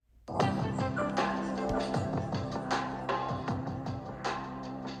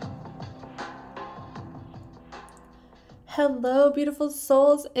Hello, beautiful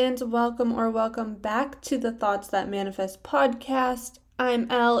souls, and welcome back to the Thoughts That Manifest podcast.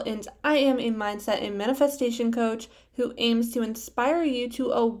 I'm Elle, and I am a mindset and manifestation coach who aims to inspire you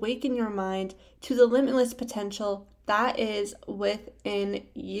to awaken your mind to the limitless potential that is within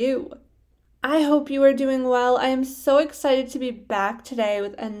you. I hope you are doing well. I am so excited to be back today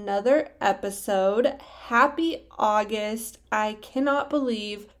with another episode. Happy August. I cannot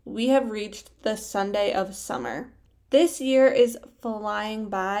believe we have reached the Sunday of summer. This year is flying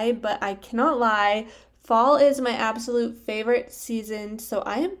by, but I cannot lie. Fall is my absolute favorite season, so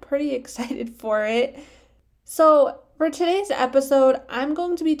I am pretty excited for it. So for today's episode, I'm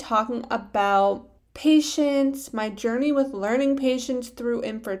going to be talking about patience, my journey with learning patience through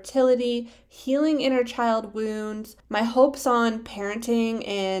infertility, healing inner child wounds, my hopes on parenting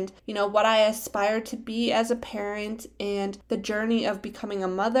and, what I aspire to be as a parent and the journey of becoming a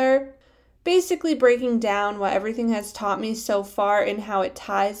mother. Basically breaking down what everything has taught me so far and how it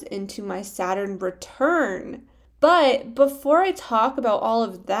ties into my Saturn return. But before I talk about all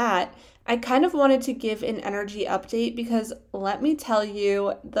of that, I kind of wanted to give an energy update because let me tell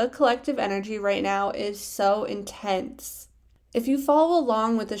you, the collective energy right now is so intense. If you follow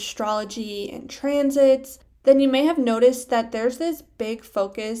along with astrology and transits, then you may have noticed that there's this big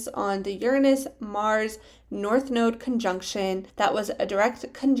focus on the Uranus-Mars North Node conjunction that was a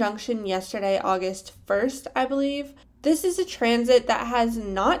direct conjunction yesterday, August 1st, I believe. This is a transit that has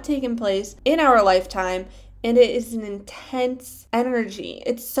not taken place in our lifetime, and it is an intense energy.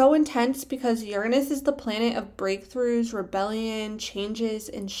 It's so intense because Uranus is the planet of breakthroughs, rebellion, changes,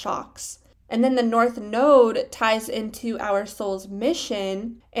 and shocks. And then the North Node ties into our soul's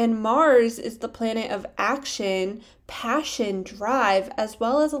mission, and Mars is the planet of action, passion, drive, as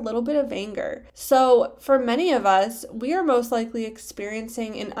well as a little bit of anger. So for many of us, we are most likely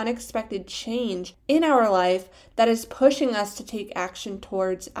experiencing an unexpected change in our life that is pushing us to take action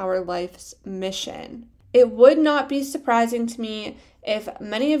towards our life's mission. It would not be surprising to me if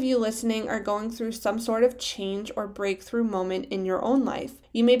many of you listening are going through some sort of change or breakthrough moment in your own life.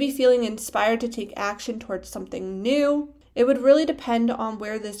 You may be feeling inspired to take action towards something new. It would really depend on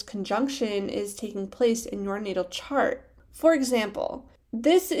where this conjunction is taking place in your natal chart. For example,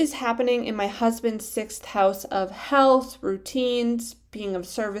 this is happening in my husband's 6th house of health, routines, being of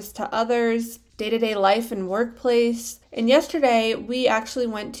service to others, day-to-day life and workplace. And yesterday, we actually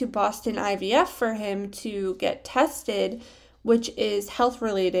went to Boston IVF for him to get tested, which is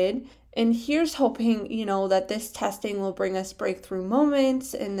health-related. And here's hoping, that this testing will bring us breakthrough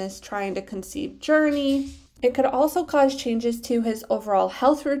moments in this trying to conceive journey. It could also cause changes to his overall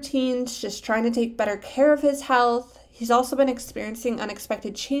health routines, just trying to take better care of his health. He's also been experiencing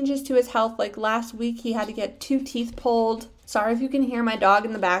unexpected changes to his health. Like last week, he had to get 2 teeth pulled. Sorry if you can hear my dog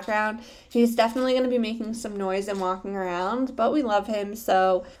in the background. He's definitely going to be making some noise and walking around, but we love him,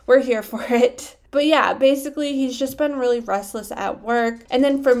 so we're here for it. But yeah, basically, he's just been really restless at work. And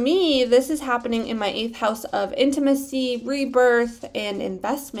then for me, this is happening in my 8th house of intimacy, rebirth, and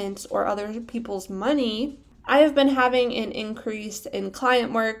investments or other people's money. I have been having an increase in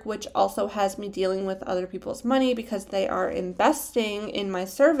client work, which also has me dealing with other people's money because they are investing in my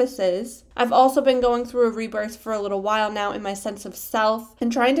services. I've also been going through a rebirth for a little while now in my sense of self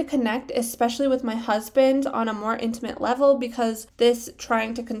and trying to connect, especially with my husband, on a more intimate level because this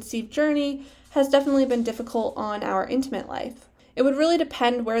trying to conceive journey has definitely been difficult on our intimate life. It would really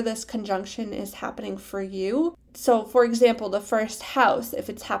depend where this conjunction is happening for you. So, for example, the 1st house, if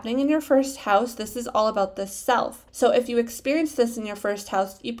it's happening in your 1st house, this is all about the self. So if you experience this in your 1st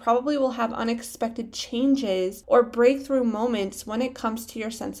house, you probably will have unexpected changes or breakthrough moments when it comes to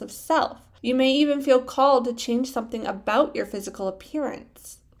your sense of self. You may even feel called to change something about your physical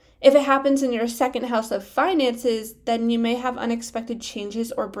appearance. If it happens in your 2nd house of finances, then you may have unexpected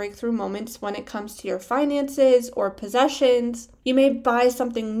changes or breakthrough moments when it comes to your finances or possessions. You may buy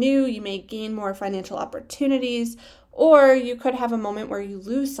something new, you may gain more financial opportunities, or you could have a moment where you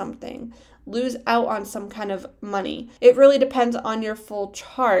lose something, lose out on some kind of money. It really depends on your full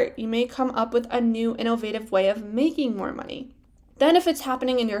chart. You may come up with a new innovative way of making more money. Then if it's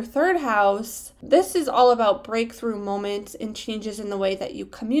happening in your 3rd house, this is all about breakthrough moments and changes in the way that you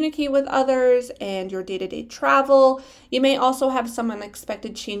communicate with others and your day-to-day travel. You may also have some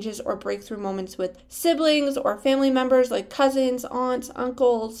unexpected changes or breakthrough moments with siblings or family members like cousins, aunts,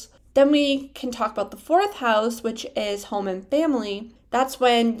 uncles. Then we can talk about the 4th house, which is home and family. That's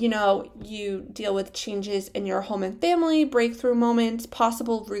when, you deal with changes in your home and family, breakthrough moments,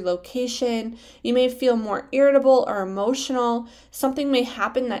 possible relocation. You may feel more irritable or emotional. Something may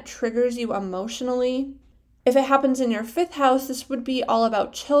happen that triggers you emotionally. If it happens in your 5th house, this would be all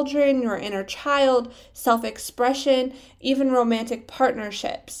about children, your inner child, self-expression, even romantic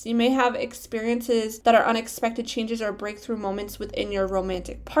partnerships. You may have experiences that are unexpected changes or breakthrough moments within your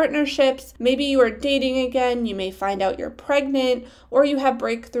romantic partnerships. Maybe you are dating again, you may find out you're pregnant, or you have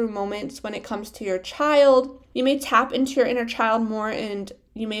breakthrough moments when it comes to your child. You may tap into your inner child more and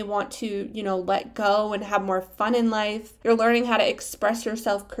you may want to, let go and have more fun in life. You're learning how to express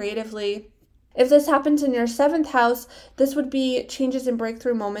yourself creatively. If this happens in your 7th house, this would be changes and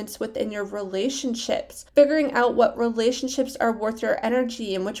breakthrough moments within your relationships, figuring out what relationships are worth your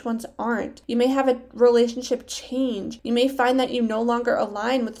energy and which ones aren't. You may have a relationship change. You may find that you no longer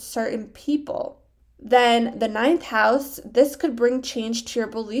align with certain people. Then the 9th house, this could bring change to your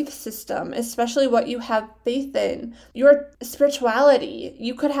belief system, especially what you have faith in, your spirituality.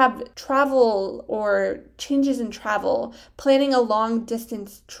 You could have travel or changes in travel, planning a long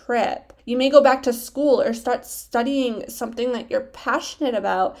distance trip. You may go back to school or start studying something that you're passionate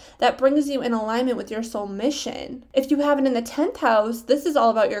about that brings you in alignment with your soul mission. If you have it in the 10th house, this is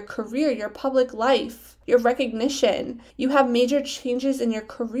all about your career, your public life, your recognition. You have major changes in your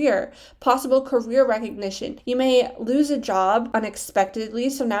career, possible career recognition. You may lose a job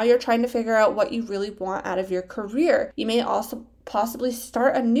unexpectedly, so now you're trying to figure out what you really want out of your career. You may also possibly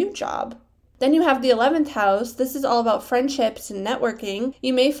start a new job. Then you have the 11th house. This is all about friendships and networking.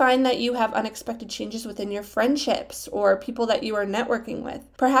 You may find that you have unexpected changes within your friendships or people that you are networking with.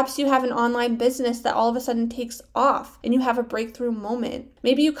 Perhaps you have an online business that all of a sudden takes off and you have a breakthrough moment.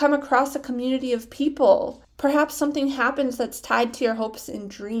 Maybe you come across a community of people. Perhaps something happens that's tied to your hopes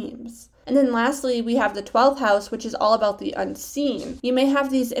and dreams. And then lastly, we have the 12th house, which is all about the unseen. You may have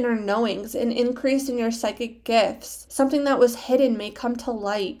these inner knowings, an increase in your psychic gifts. Something that was hidden may come to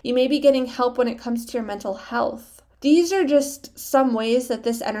light. You may be getting help when it comes to your mental health. These are just some ways that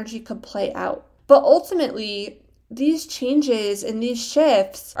this energy could play out. But ultimately, these changes and these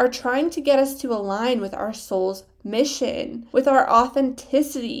shifts are trying to get us to align with our soul's mission, with our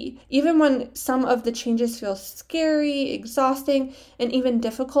authenticity. Even when some of the changes feel scary, exhausting, and even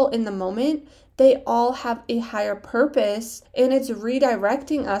difficult in the moment, they all have a higher purpose and it's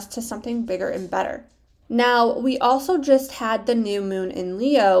redirecting us to something bigger and better. Now, we also just had the new moon in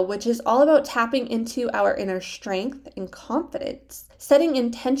Leo, which is all about tapping into our inner strength and confidence, setting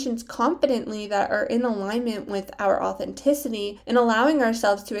intentions confidently that are in alignment with our authenticity and allowing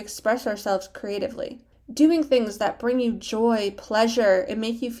ourselves to express ourselves creatively. Doing things that bring you joy, pleasure, and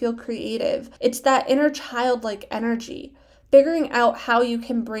make you feel creative. It's that inner childlike energy. Figuring out how you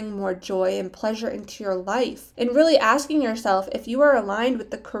can bring more joy and pleasure into your life. And really asking yourself if you are aligned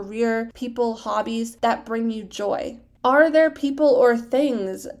with the career, people, hobbies that bring you joy. Are there people or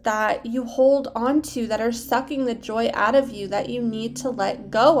things that you hold on to that are sucking the joy out of you that you need to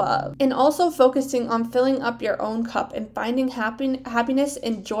let go of? And also focusing on filling up your own cup and finding happiness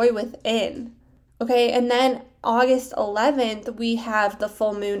and joy within. Okay, and then August 11th, we have the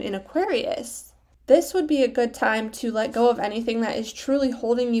full moon in Aquarius. This would be a good time to let go of anything that is truly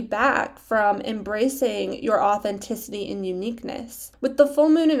holding you back from embracing your authenticity and uniqueness. With the full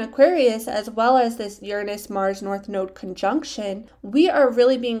moon in Aquarius, as well as this Uranus-Mars North Node conjunction, we are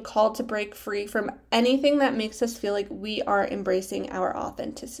really being called to break free from anything that makes us feel like we are embracing our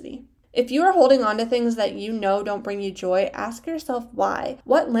authenticity. If you are holding on to things that you know don't bring you joy, ask yourself why.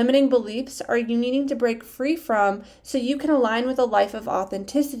 What limiting beliefs are you needing to break free from so you can align with a life of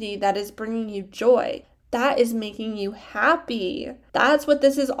authenticity that is bringing you joy? That is making you happy. That's what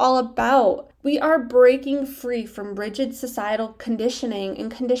this is all about. We are breaking free from rigid societal conditioning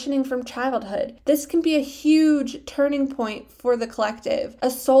and conditioning from childhood. This can be a huge turning point for the collective, a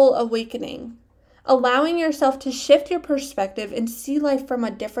soul awakening. Allowing yourself to shift your perspective and see life from a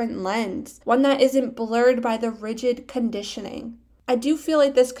different lens, one that isn't blurred by the rigid conditioning. I do feel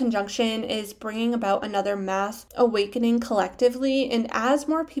like this conjunction is bringing about another mass awakening collectively, and as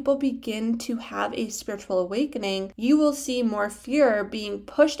more people begin to have a spiritual awakening, you will see more fear being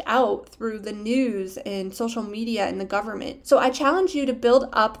pushed out through the news and social media and the government. So I challenge you to build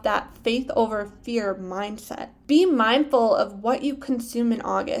up that faith over fear mindset. Be mindful of what you consume in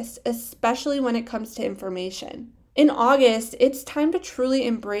August, especially when it comes to information. In August, it's time to truly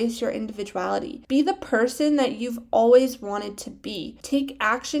embrace your individuality. Be the person that you've always wanted to be. Take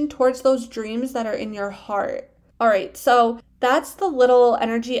action towards those dreams that are in your heart. All right, so that's the little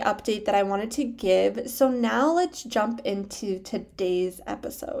energy update that I wanted to give. So now let's jump into today's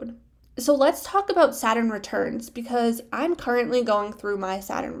episode. So let's talk about Saturn returns, because I'm currently going through my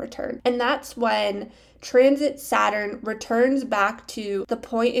Saturn return. And that's when transit Saturn returns back to the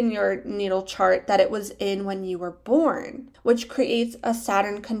point in your natal chart that it was in when you were born, which creates a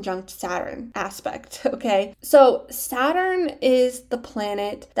Saturn conjunct Saturn aspect, okay? So Saturn is the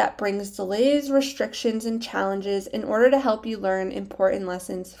planet that brings delays, restrictions, and challenges in order to help you learn important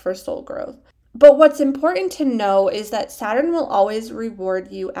lessons for soul growth. But what's important to know is that Saturn will always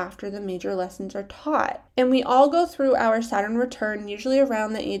reward you after the major lessons are taught. And we all go through our Saturn return usually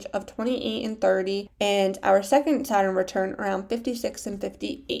around the age of 28 and 30, and our second Saturn return around 56 and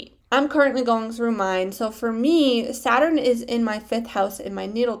 58. I'm currently going through mine, so for me, Saturn is in my 5th house in my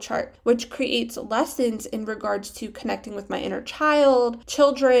natal chart, which creates lessons in regards to connecting with my inner child,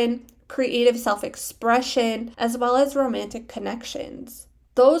 children, creative self-expression, as well as romantic connections.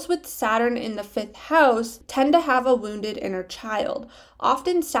 Those with Saturn in the 5th house tend to have a wounded inner child.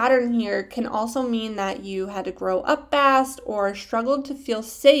 Often Saturn here can also mean that you had to grow up fast or struggled to feel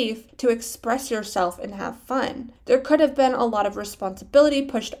safe to express yourself and have fun. There could have been a lot of responsibility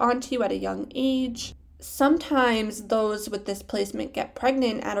pushed onto you at a young age. Sometimes those with this placement get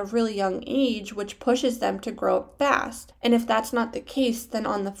pregnant at a really young age, which pushes them to grow up fast. And if that's not the case, then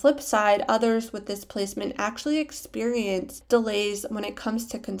on the flip side, others with this placement actually experience delays when it comes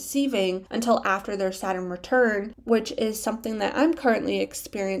to conceiving until after their Saturn return, which is something that I'm currently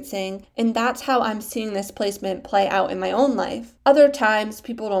experiencing. And that's how I'm seeing this placement play out in my own life. Other times,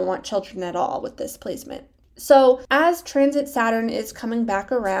 people don't want children at all with this placement. So as transit Saturn is coming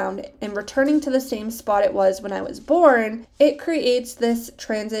back around and returning to the same spot it was when I was born, it creates this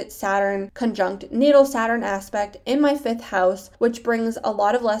transit Saturn conjunct natal Saturn aspect in my 5th house, which brings a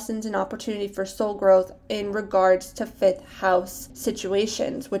lot of lessons and opportunity for soul growth in regards to 5th house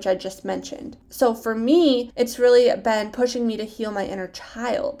situations, which I just mentioned. So for me, it's really been pushing me to heal my inner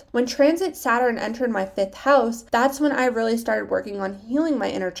child. When transit Saturn entered my 5th house, that's when I really started working on healing my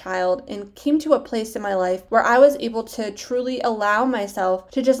inner child and came to a place in my life where I was able to truly allow myself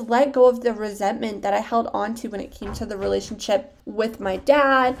to just let go of the resentment that I held on to when it came to the relationship with my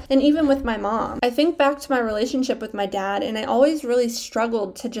dad and even with my mom. I think back to my relationship with my dad, and I always really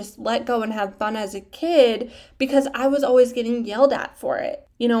struggled to just let go and have fun as a kid because I was always getting yelled at for it.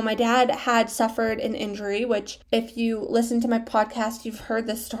 You know, my dad had suffered an injury, which if you listen to my podcast, you've heard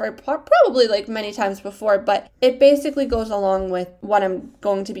this story probably like many times before, but it basically goes along with what I'm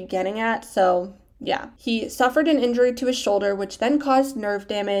going to be getting at. So yeah, he suffered an injury to his shoulder, which then caused nerve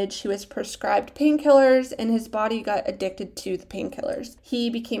damage. He was prescribed painkillers, and his body got addicted to the painkillers.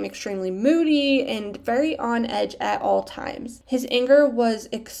 He became extremely moody and very on edge at all times. His anger was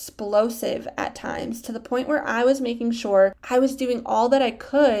explosive at times, to the point where I was making sure I was doing all that I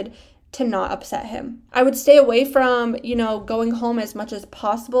could to not upset him. I would stay away from, going home as much as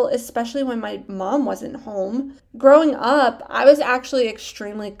possible, especially when my mom wasn't home. Growing up, I was actually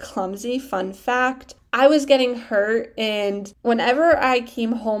extremely clumsy. Fun fact, I was getting hurt, and whenever I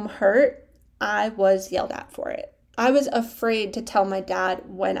came home hurt, I was yelled at for it. I was afraid to tell my dad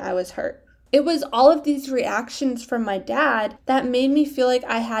when I was hurt. It was all of these reactions from my dad that made me feel like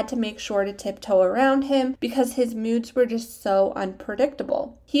I had to make sure to tiptoe around him because his moods were just so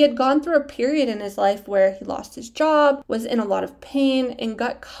unpredictable. He had gone through a period in his life where he lost his job, was in a lot of pain, and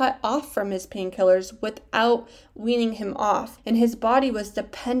got cut off from his painkillers without weaning him off. And his body was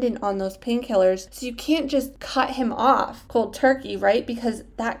dependent on those painkillers. So you can't just cut him off cold turkey, right? Because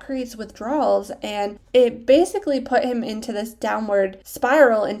that creates withdrawals. And it basically put him into this downward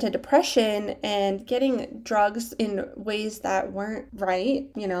spiral into depression and getting drugs in ways that weren't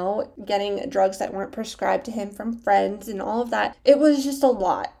right, getting drugs that weren't prescribed to him from friends and all of that. It was just a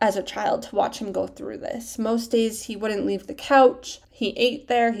lot as a child to watch him go through this. Most days he wouldn't leave the couch. He ate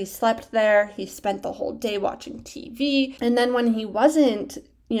there, he slept there, he spent the whole day watching TV. And then when he wasn't,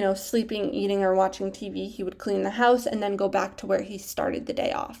 sleeping, eating, or watching TV, he would clean the house and then go back to where he started the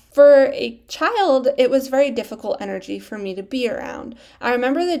day off. For a child, it was very difficult energy for me to be around. I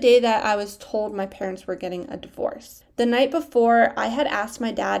remember the day that I was told my parents were getting a divorce. The night before, I had asked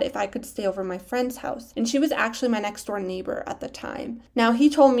my dad if I could stay over my friend's house, and she was actually my next door neighbor at the time. Now, he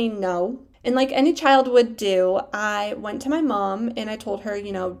told me no. And like any child would do, I went to my mom and I told her,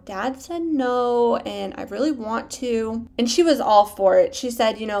 Dad said no and I really want to. And she was all for it. She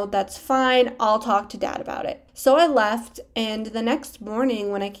said, that's fine. I'll talk to Dad about it. So I left, and the next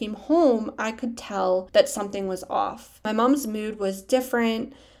morning when I came home, I could tell that something was off. My mom's mood was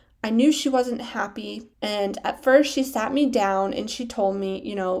different. I knew she wasn't happy. And at first she sat me down and she told me,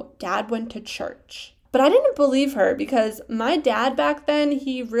 Dad went to church. But I didn't believe her because my dad back then,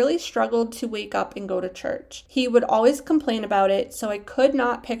 he really struggled to wake up and go to church. He would always complain about it, so I could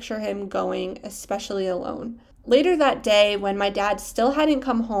not picture him going, especially alone. Later that day, when my dad still hadn't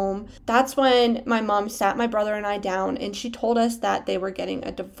come home, that's when my mom sat my brother and I down and she told us that they were getting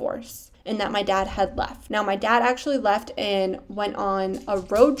a divorce and that my dad had left. Now, my dad actually left and went on a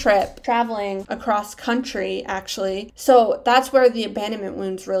road trip traveling across country, actually. So that's where the abandonment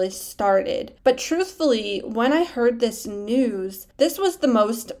wounds really started. But truthfully, when I heard this news, this was the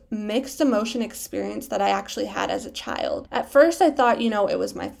most mixed emotion experience that I actually had as a child. At first, I thought, it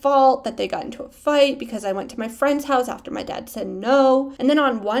was my fault that they got into a fight because I went to my friend's house after my dad said no. And then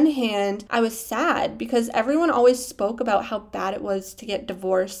on one hand, I was sad because everyone always spoke about how bad it was to get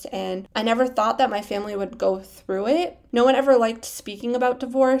divorced, and I never thought that my family would go through it. No one ever liked speaking about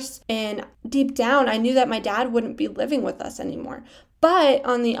divorce, and deep down, I knew that my dad wouldn't be living with us anymore. But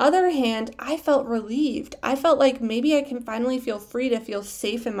on the other hand, I felt relieved. I felt like maybe I can finally feel free to feel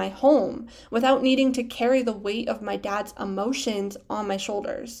safe in my home without needing to carry the weight of my dad's emotions on my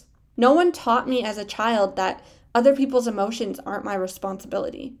shoulders. No one taught me as a child that other people's emotions aren't my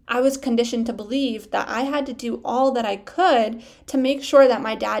responsibility. I was conditioned to believe that I had to do all that I could to make sure that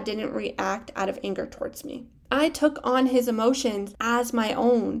my dad didn't react out of anger towards me. I took on his emotions as my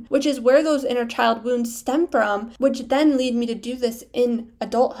own, which is where those inner child wounds stem from, which then lead me to do this in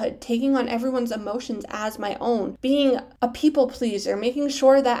adulthood, taking on everyone's emotions as my own, being a people pleaser, making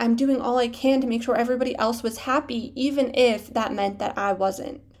sure that I'm doing all I can to make sure everybody else was happy, even if that meant that I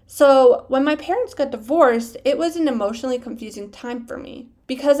wasn't. So when my parents got divorced, it was an emotionally confusing time for me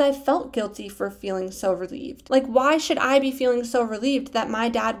because I felt guilty for feeling so relieved. Like, why should I be feeling so relieved that my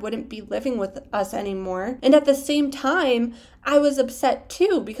dad wouldn't be living with us anymore? And at the same time, I was upset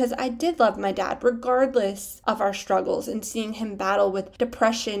too because I did love my dad regardless of our struggles, and seeing him battle with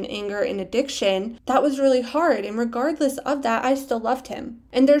depression, anger, and addiction, that was really hard. And regardless of that, I still loved him.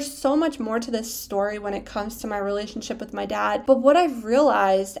 And there's so much more to this story when it comes to my relationship with my dad. But what I've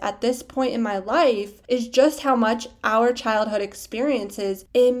realized at this point in my life is just how much our childhood experiences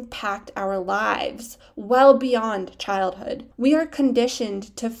impact our lives well beyond childhood. We are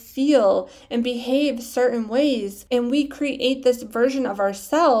conditioned to feel and behave certain ways, and we create this version of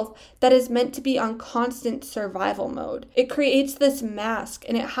ourselves that is meant to be on constant survival mode. It creates this mask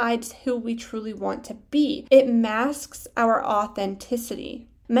and it hides who we truly want to be. It masks our authenticity.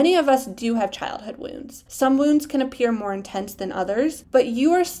 Many of us do have childhood wounds. Some wounds can appear more intense than others, but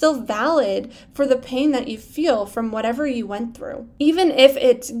you are still valid for the pain that you feel from whatever you went through. Even if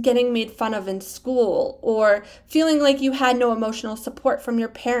it's getting made fun of in school, or feeling like you had no emotional support from your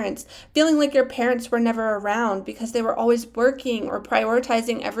parents, feeling like your parents were never around because they were always working or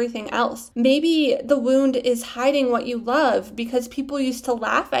prioritizing everything else. Maybe the wound is hiding what you love because people used to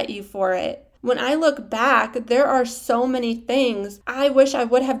laugh at you for it. When I look back, there are so many things I wish I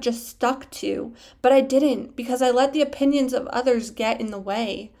would have just stuck to, but I didn't because I let the opinions of others get in the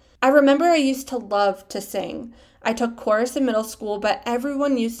way. I remember I used to love to sing. I took chorus in middle school, but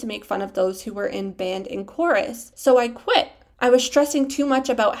everyone used to make fun of those who were in band and chorus, so I quit. I was stressing too much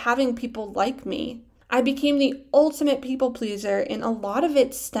about having people like me. I became the ultimate people pleaser, and a lot of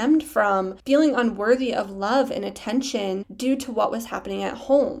it stemmed from feeling unworthy of love and attention due to what was happening at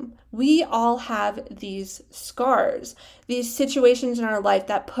home. We all have these scars, these situations in our life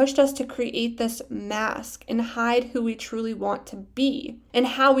that pushed us to create this mask and hide who we truly want to be and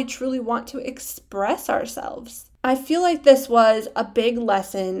how we truly want to express ourselves. I feel like this was a big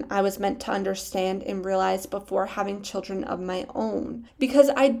lesson I was meant to understand and realize before having children of my own, because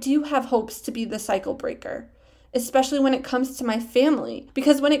I do have hopes to be the cycle breaker, especially when it comes to my family.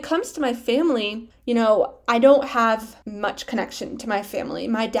 Because when it comes to my family, I don't have much connection to my family.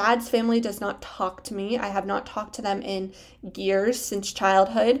 My dad's family does not talk to me. I have not talked to them in years since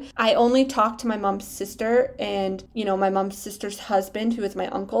childhood. I only talk to my mom's sister and, my mom's sister's husband, who is my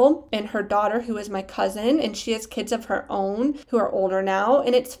uncle, and her daughter, who is my cousin, and she has kids of her own who are older now.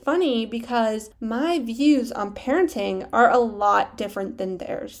 And it's funny because my views on parenting are a lot different than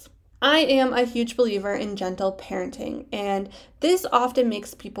theirs. I am a huge believer in gentle parenting, and this often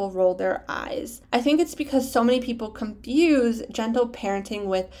makes people roll their eyes. I think it's because so many people confuse gentle parenting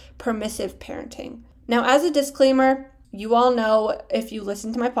with permissive parenting. Now, as a disclaimer, you all know, if you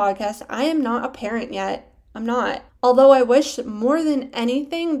listen to my podcast, I am not a parent yet. I'm not. Although I wish more than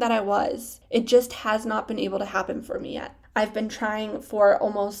anything that I was. It just has not been able to happen for me yet. I've been trying for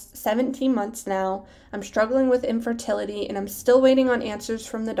almost 17 months now. I'm struggling with infertility and I'm still waiting on answers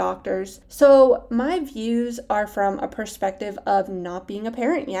from the doctors. So my views are from a perspective of not being a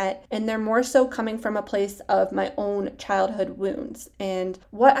parent yet, and they're more so coming from a place of my own childhood wounds and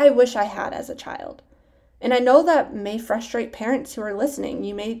what I wish I had as a child. And I know that may frustrate parents who are listening.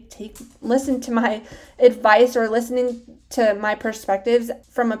 You may listen to my advice or listening to my perspectives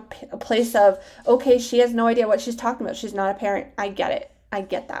from a place of, okay, she has no idea what she's talking about. She's not a parent. I get it. I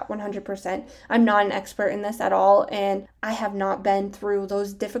get that 100%. I'm not an expert in this at all, and I have not been through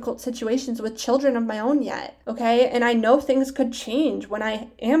those difficult situations with children of my own yet, okay? And I know things could change when I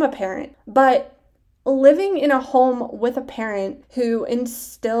am a parent, but living in a home with a parent who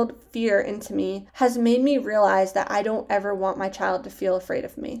instilled fear into me has made me realize that I don't ever want my child to feel afraid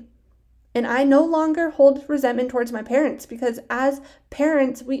of me. And I no longer hold resentment towards my parents, because as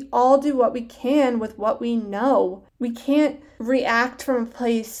parents, we all do what we can with what we know. We can't react from a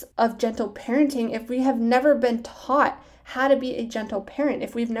place of gentle parenting if we have never been taught how to be a gentle parent,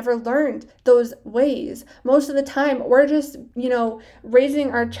 if we've never learned those ways. Most of the time, we're just,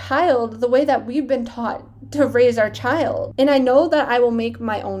 raising our child the way that we've been taught to raise our child. And I know that I will make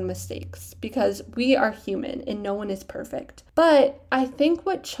my own mistakes, because we are human and no one is perfect. But I think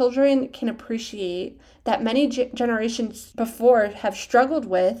what children can appreciate that many generations before have struggled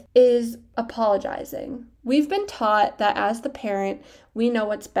with is apologizing. We've been taught that as the parent, we know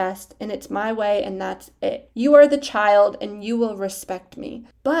what's best and it's my way and that's it. You are the child and you will respect me.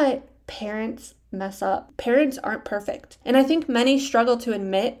 But parents mess up. Parents aren't perfect. And I think many struggle to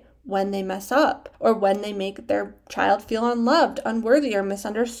admit when they mess up or when they make their child feel unloved, unworthy, or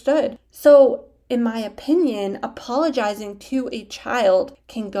misunderstood. So in my opinion, apologizing to a child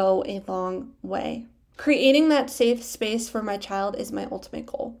can go a long way. Creating that safe space for my child is my ultimate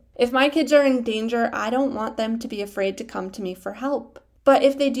goal. If my kids are in danger, I don't want them to be afraid to come to me for help. But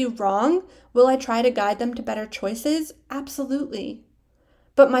if they do wrong, will I try to guide them to better choices? Absolutely.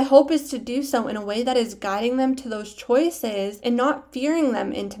 But my hope is to do so in a way that is guiding them to those choices and not fearing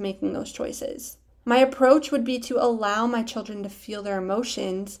them into making those choices. My approach would be to allow my children to feel their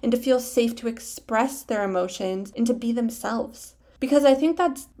emotions and to feel safe to express their emotions and to be themselves. Because I think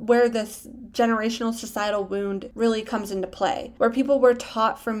that's where this generational societal wound really comes into play, where people were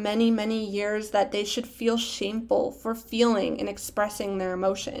taught for many, many years that they should feel shameful for feeling and expressing their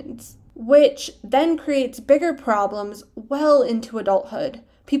emotions, which then creates bigger problems well into adulthood.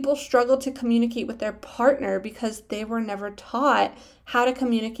 People struggle to communicate with their partner because they were never taught how to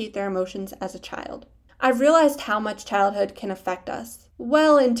communicate their emotions as a child. I've realized how much childhood can affect us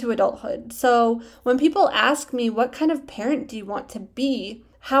well into adulthood. So when people ask me, what kind of parent do you want to be?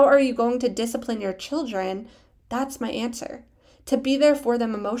 How are you going to discipline your children? That's my answer. To be there for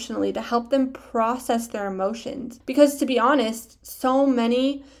them emotionally, to help them process their emotions. Because to be honest, so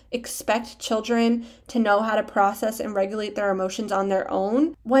many expect children to know how to process and regulate their emotions on their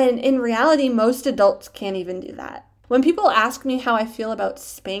own, when in reality, most adults can't even do that. When people ask me how I feel about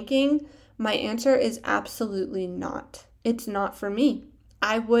spanking, my answer is absolutely not. It's not for me.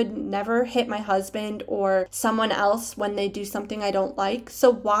 I would never hit my husband or someone else when they do something I don't like.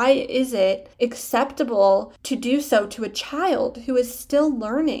 So why is it acceptable to do so to a child who is still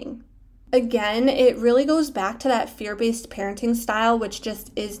learning? Again, it really goes back to that fear-based parenting style, which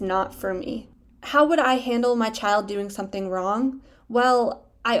just is not for me. How would I handle my child doing something wrong? Well,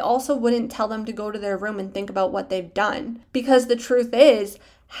 I also wouldn't tell them to go to their room and think about what they've done. Because the truth is,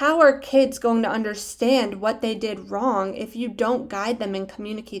 how are kids going to understand what they did wrong if you don't guide them and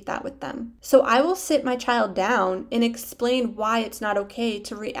communicate that with them? So I will sit my child down and explain why it's not okay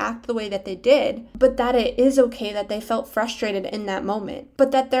to react the way that they did, but that it is okay that they felt frustrated in that moment,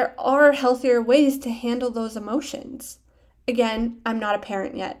 but that there are healthier ways to handle those emotions. Again, I'm not a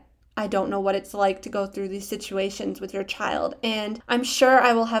parent yet. I don't know what it's like to go through these situations with your child, and I'm sure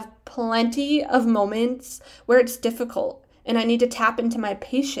I will have plenty of moments where it's difficult. And I need to tap into my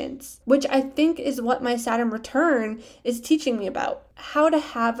patience, which I think is what my Saturn return is teaching me about, how to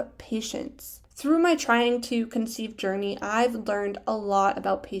have patience. Through my trying to conceive journey, I've learned a lot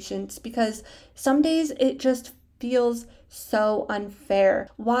about patience, because some days it just feels so unfair.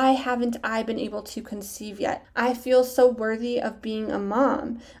 Why haven't I been able to conceive yet? I feel so worthy of being a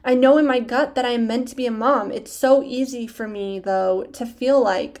mom. I know in my gut that I am meant to be a mom. It's so easy for me, though, to feel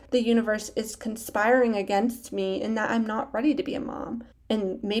like the universe is conspiring against me and that I'm not ready to be a mom.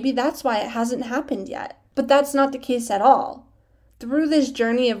 And maybe that's why it hasn't happened yet. But that's not the case at all. Through this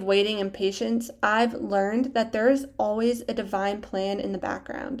journey of waiting and patience, I've learned that there is always a divine plan in the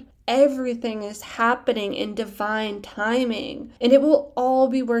background. Everything is happening in divine timing, and it will all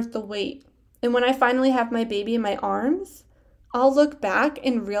be worth the wait. And when I finally have my baby in my arms, I'll look back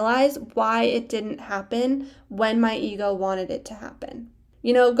and realize why it didn't happen when my ego wanted it to happen.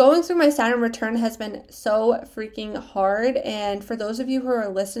 Going through my Saturn return has been so freaking hard. And for those of you who are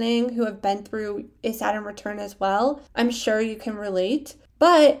listening who have been through a Saturn return as well, I'm sure you can relate.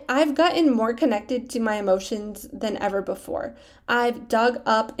 But I've gotten more connected to my emotions than ever before. I've dug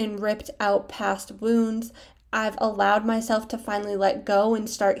up and ripped out past wounds. I've allowed myself to finally let go and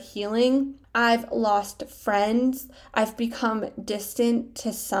start healing. I've lost friends. I've become distant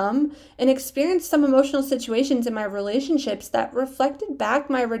to some and experienced some emotional situations in my relationships that reflected back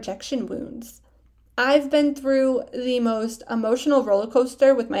my rejection wounds. I've been through the most emotional roller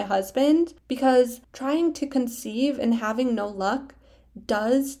coaster with my husband because trying to conceive and having no luck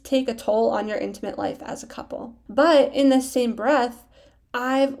does take a toll on your intimate life as a couple. But in the same breath,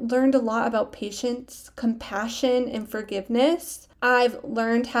 I've learned a lot about patience, compassion, and forgiveness. I've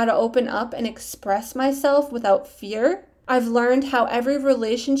learned how to open up and express myself without fear. I've learned how every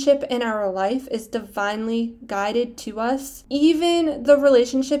relationship in our life is divinely guided to us, even the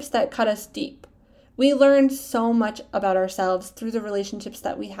relationships that cut us deep. We learn so much about ourselves through the relationships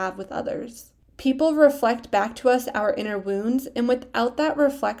that we have with others. People reflect back to us our inner wounds, and without that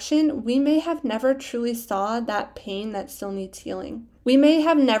reflection, we may have never truly saw that pain that still needs healing. We may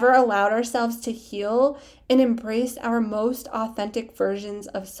have never allowed ourselves to heal and embrace our most authentic versions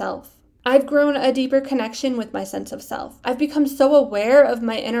of self. I've grown a deeper connection with my sense of self. I've become so aware of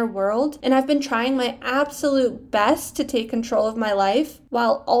my inner world, and I've been trying my absolute best to take control of my life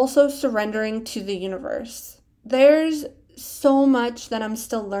while also surrendering to the universe. There's so much that I'm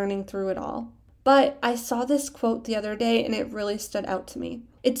still learning through it all. But I saw this quote the other day and it really stood out to me.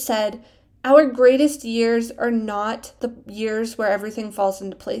 It said, "Our greatest years are not the years where everything falls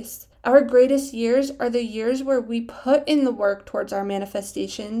into place. Our greatest years are the years where we put in the work towards our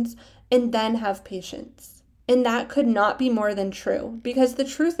manifestations and then have patience." And that could not be more than true, because the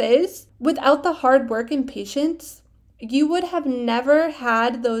truth is, without the hard work and patience, you would have never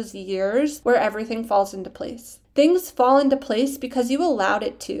had those years where everything falls into place. Things fall into place because you allowed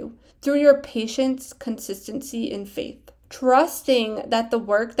it to, through your patience, consistency, and faith. Trusting that the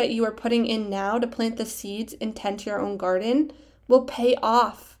work that you are putting in now to plant the seeds and tend to your own garden will pay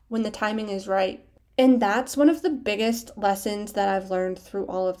off when the timing is right. And that's one of the biggest lessons that I've learned through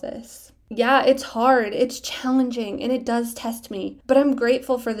all of this. Yeah, it's hard, it's challenging, and it does test me, but I'm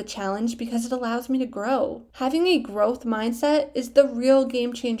grateful for the challenge because it allows me to grow. Having a growth mindset is the real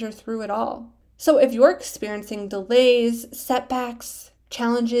game changer through it all. So if you're experiencing delays, setbacks,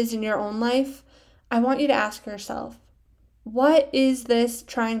 challenges in your own life, I want you to ask yourself, what is this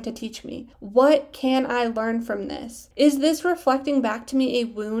trying to teach me? What can I learn from this? Is this reflecting back to me a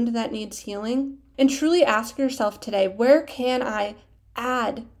wound that needs healing? And truly ask yourself today, where can I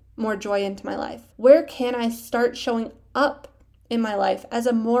add more joy into my life? Where can I start showing up in my life as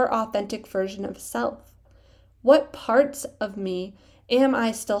a more authentic version of self? What parts of me am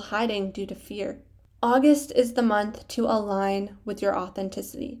I still hiding due to fear? August is the month to align with your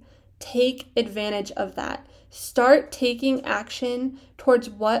authenticity. Take advantage of that. Start taking action towards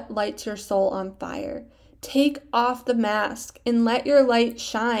what lights your soul on fire. Take off the mask and let your light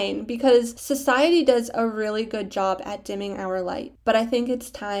shine, because society does a really good job at dimming our light. But I think it's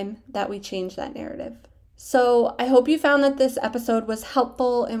time that we change that narrative. So I hope you found that this episode was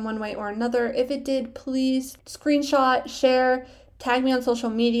helpful in one way or another. If it did, please screenshot, share, tag me on social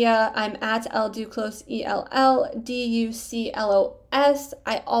media. I'm at ElDuclos, ELLDuclos.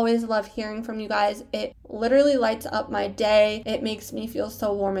 I always love hearing from you guys. It literally lights up my day. It makes me feel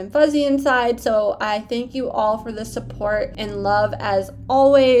so warm and fuzzy inside. So I thank you all for the support and love as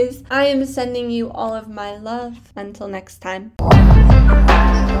always. I am sending you all of my love. Until next time.